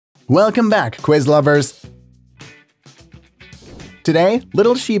Welcome back, quiz lovers! Today,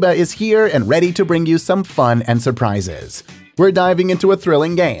 little Shiba is here and ready to bring you some fun and surprises. We're diving into a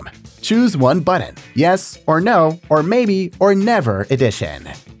thrilling game. Choose one button, yes or no, or maybe or never edition.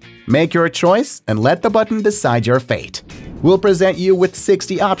 Make your choice and let the button decide your fate. We'll present you with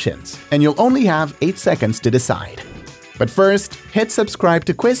 60 options, and you'll only have 8 seconds to decide. But first, hit subscribe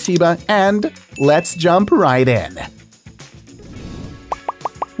to Quiz Shiba and let's jump right in.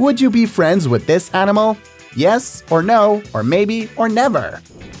 Would you be friends with this animal? Yes or no, or maybe or never?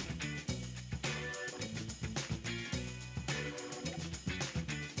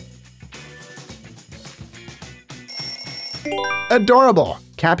 Adorable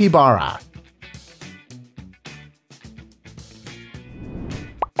capybara.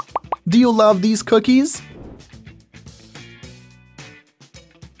 Do you love these cookies?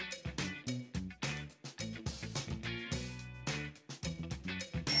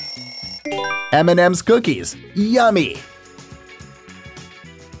 M&M's cookies, yummy!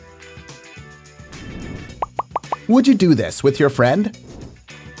 Would you do this with your friend?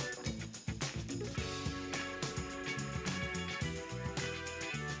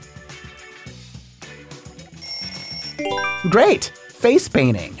 Great! Face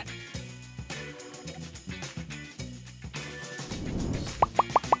painting.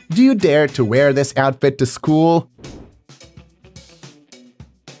 Do you dare to wear this outfit to school?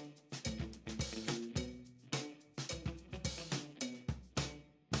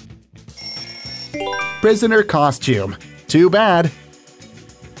 Prisoner costume. Too bad.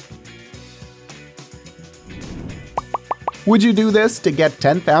 Would you do this to get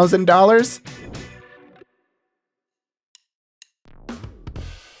 $10,000?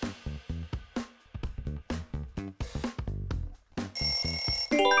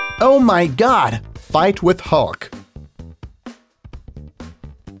 Oh my god! Fight with Hulk.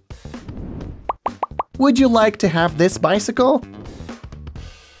 Would you like to have this bicycle?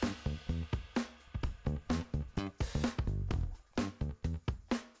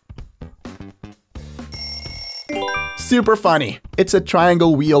 Super funny! It's a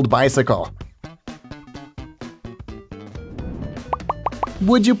triangle-wheeled bicycle.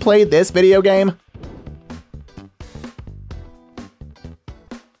 Would you play this video game?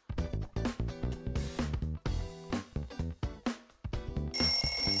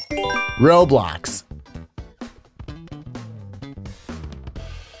 Roblox.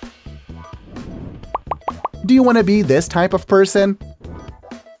 Do you want to be this type of person?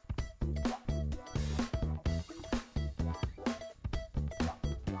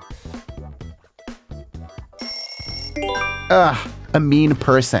 Ugh, a mean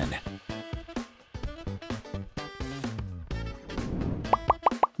person.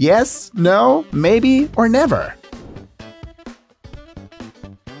 Yes, no, maybe, or never.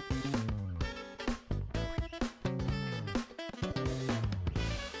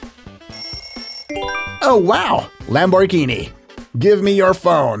 Oh wow, Lamborghini. Give me your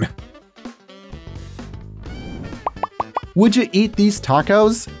phone. Would you eat these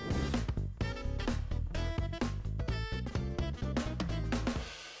tacos?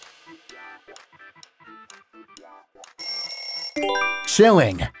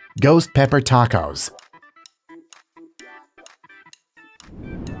 Chilling. Ghost pepper tacos.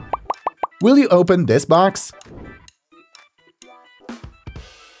 Will you open this box?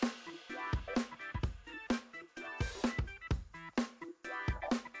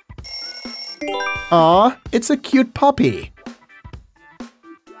 Aw, it's a cute puppy.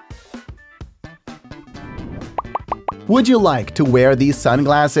 Would you like to wear these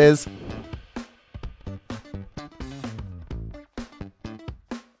sunglasses?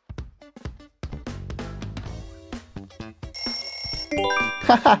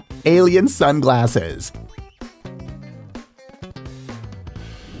 Haha, alien sunglasses.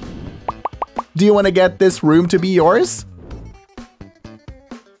 Do you want to get this room to be yours?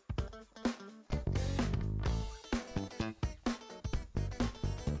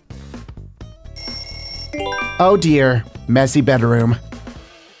 Oh dear, messy bedroom.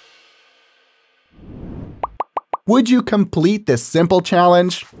 Would you complete this simple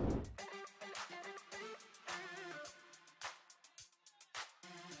challenge?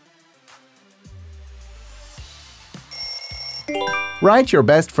 Write your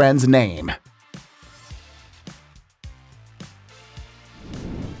best friend's name.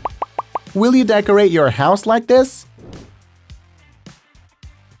 Will you decorate your house like this?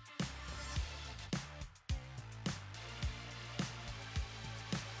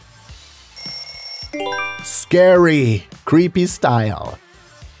 Scary, creepy style.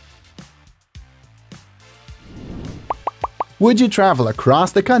 Would you travel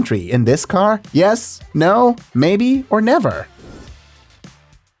across the country in this car? Yes, no, maybe, or never?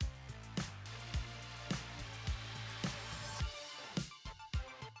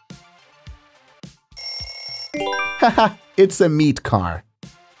 Haha, it's a meat car.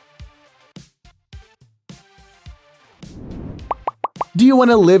 Do you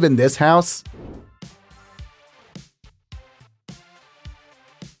want to live in this house?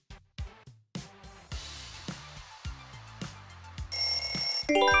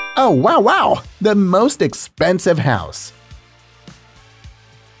 Oh, wow! The most expensive house.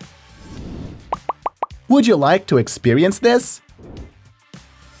 Would you like to experience this?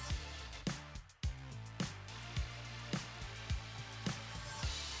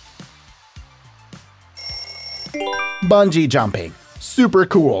 Bungee jumping. Super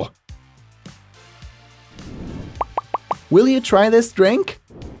cool. Will you try this drink?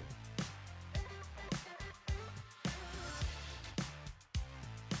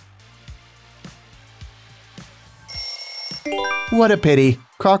 What a pity.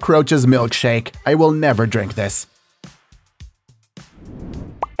 Cockroach's milkshake. I will never drink this.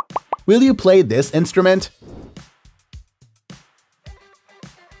 Will you play this instrument?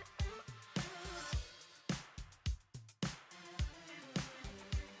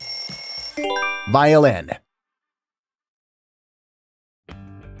 Violin.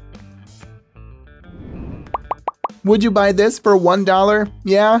 Would you buy this for $1?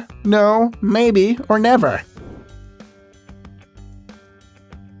 Yeah, no, maybe, or never?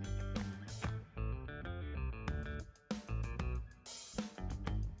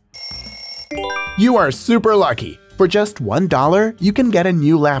 You are super lucky. For just $1, you can get a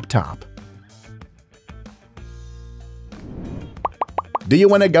new laptop. Do you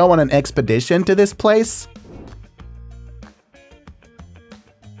want to go on an expedition to this place?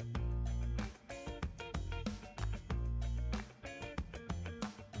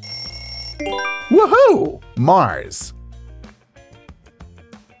 Woohoo! Mars.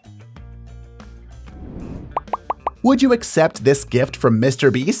 Would you accept this gift from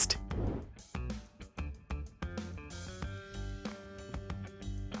Mr. Beast?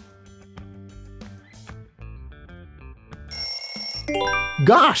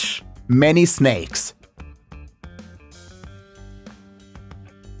 Gosh! Many snakes.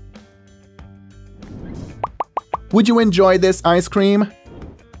 Would you enjoy this ice cream?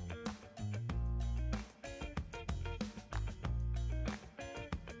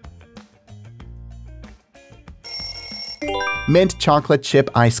 Mint chocolate chip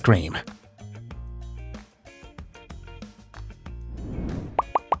ice cream.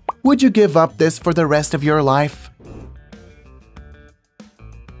 Would you give up this for the rest of your life?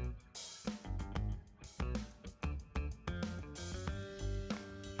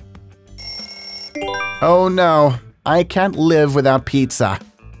 Oh no, I can't live without pizza.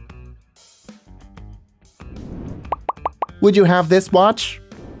 Would you have this watch?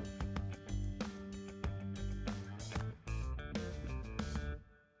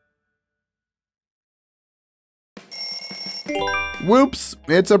 Whoops,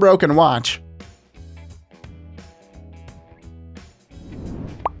 it's a broken watch.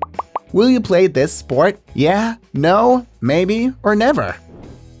 Will you play this sport? Yeah, no, maybe, or never?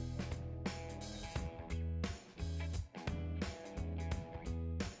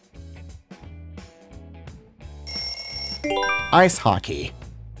 Ice hockey.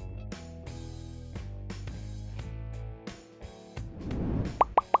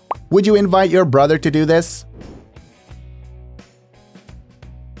 Would you invite your brother to do this?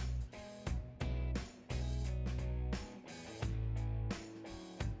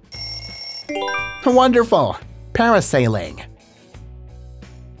 Wonderful! Parasailing.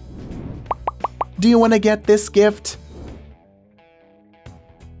 Do you want to get this gift?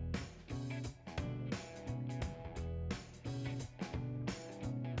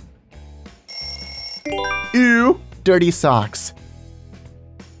 Ew! Dirty socks.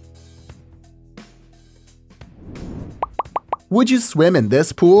 Would you swim in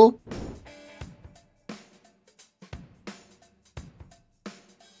this pool?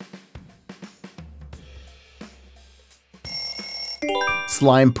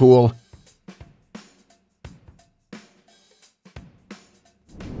 Slime pool.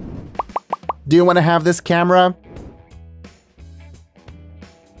 Do you want to have this camera?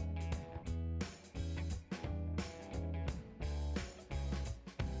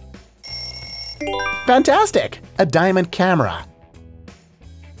 Fantastic! A diamond camera.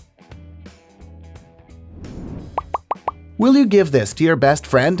 Will you give this to your best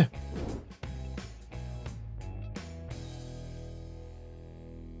friend?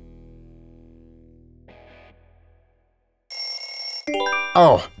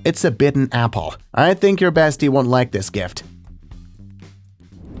 Oh, it's a bitten apple. I think your bestie won't like this gift.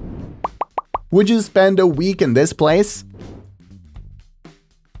 Would you spend a week in this place?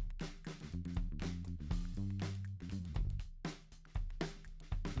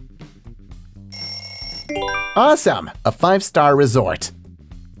 Awesome! A 5-star resort.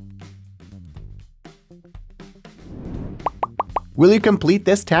 Will you complete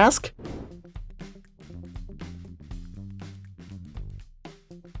this task?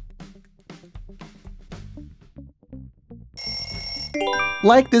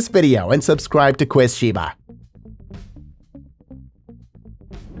 Like this video and subscribe to Quiz Shiba.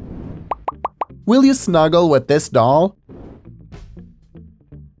 Will you snuggle with this doll?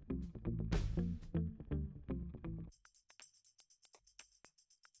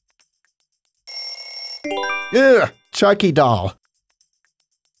 Ugh, Chucky doll.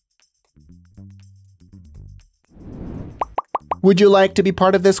 Would you like to be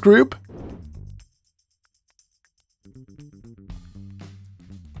part of this group?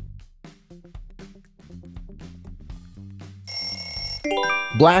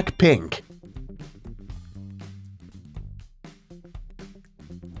 Blackpink.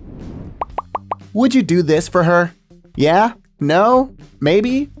 Would you do this for her? Yeah? No?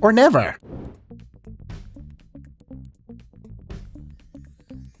 Maybe? Or never?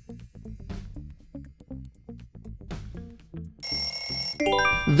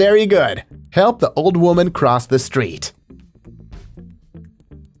 Very good. Help the old woman cross the street.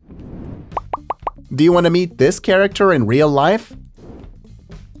 Do you want to meet this character in real life?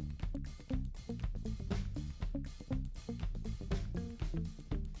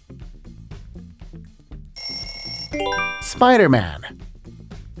 Spider-Man.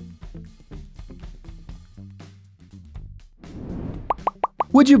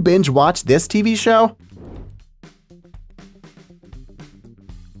 Would you binge watch this TV show?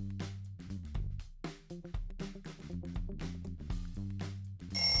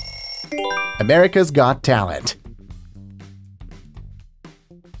 America's Got Talent.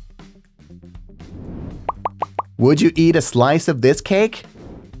 Would you eat a slice of this cake?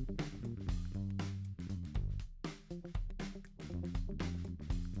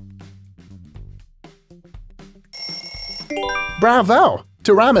 Bravo!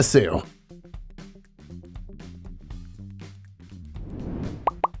 Tiramisu.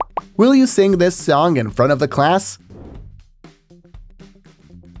 Will you sing this song in front of the class?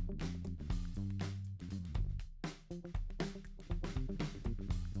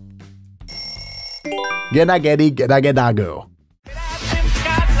 Genagedi Gedagedago.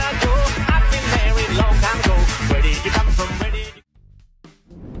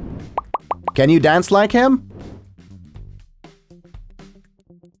 Can you dance like him?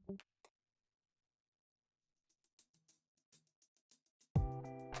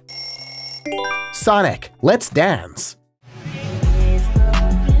 Sonic, let's dance.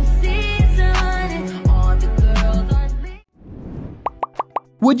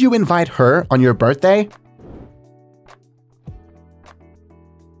 Would you invite her on your birthday?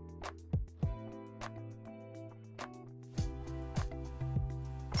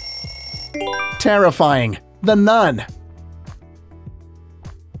 Terrifying! The Nun.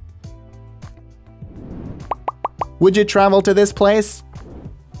 Would you travel to this place?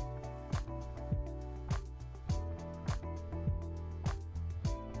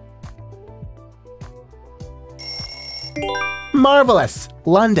 Marvelous!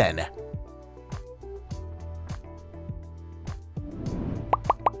 London.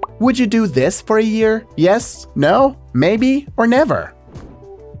 Would you do this for a year? Yes? No? Maybe? Or never?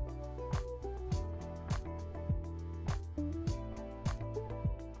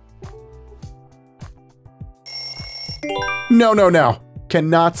 No, no, no.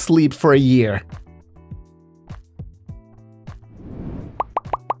 Cannot sleep for a year.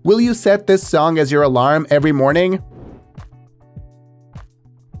 Will you set this song as your alarm every morning?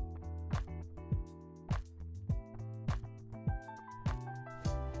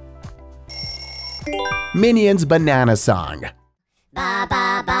 Minions Banana Song. Ba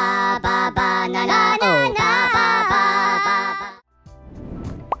ba ba ba ba na na na na ba ba ba.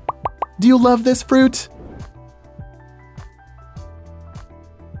 Do you love this fruit?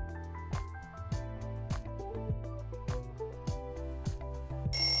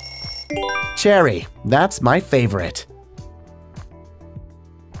 Cherry, that's my favorite.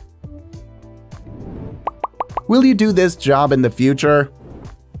 Will you do this job in the future?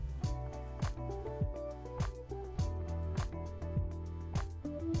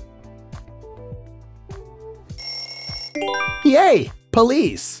 Yay!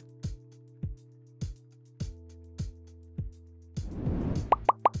 Police!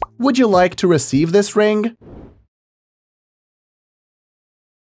 Would you like to receive this ring?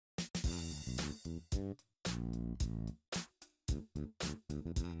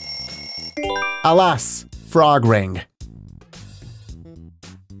 Alas, frog ring.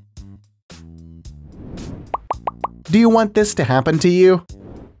 Do you want this to happen to you?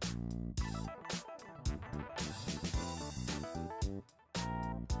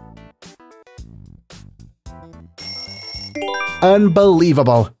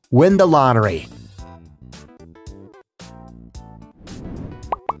 Unbelievable! Win the lottery.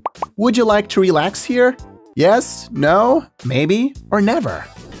 Would you like to relax here? Yes, no, maybe, or never.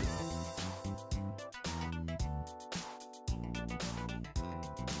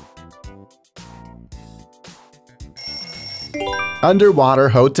 Underwater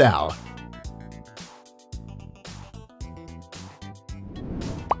hotel.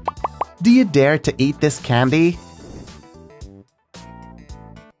 Do you dare to eat this candy?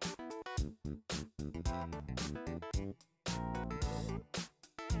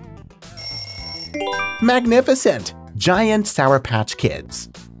 Magnificent! Giant Sour Patch Kids.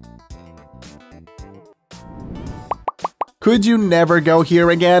 Could you never go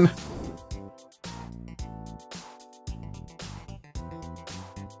here again?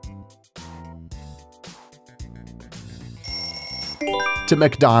 To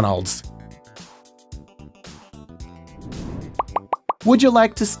McDonald's. Would you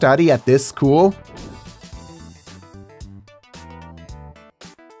like to study at this school?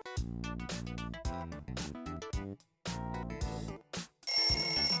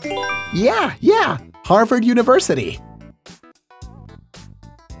 Yeah, Harvard University.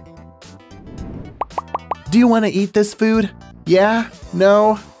 Do you want to eat this food? Yeah,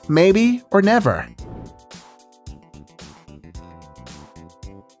 no, maybe, or never.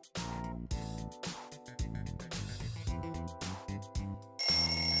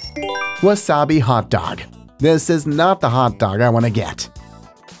 Wasabi hot dog. This is not the hot dog I want to get.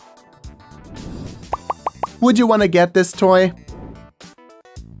 Would you want to get this toy?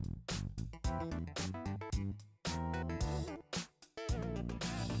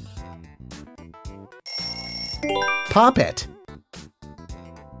 Pop it.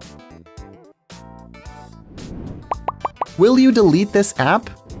 Will you delete this app?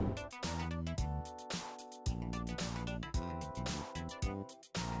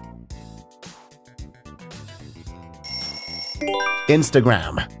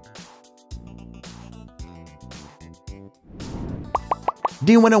 Instagram.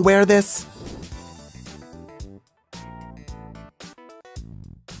 Do you want to wear this?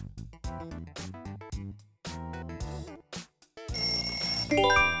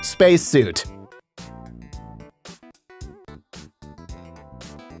 Spacesuit.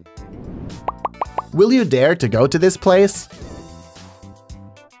 Will you dare to go to this place?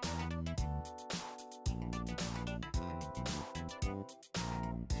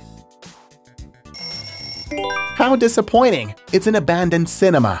 How disappointing! It's an abandoned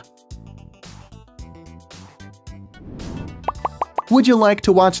cinema. Would you like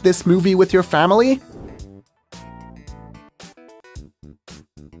to watch this movie with your family?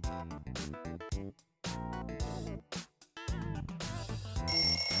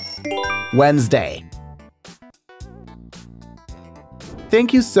 Wednesday.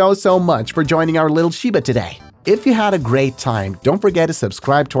 Thank you so much for joining our little Shiba today. If you had a great time, don't forget to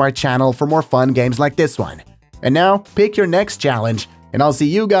subscribe to our channel for more fun games like this one. And now, pick your next challenge, and I'll see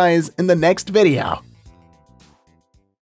you guys in the next video.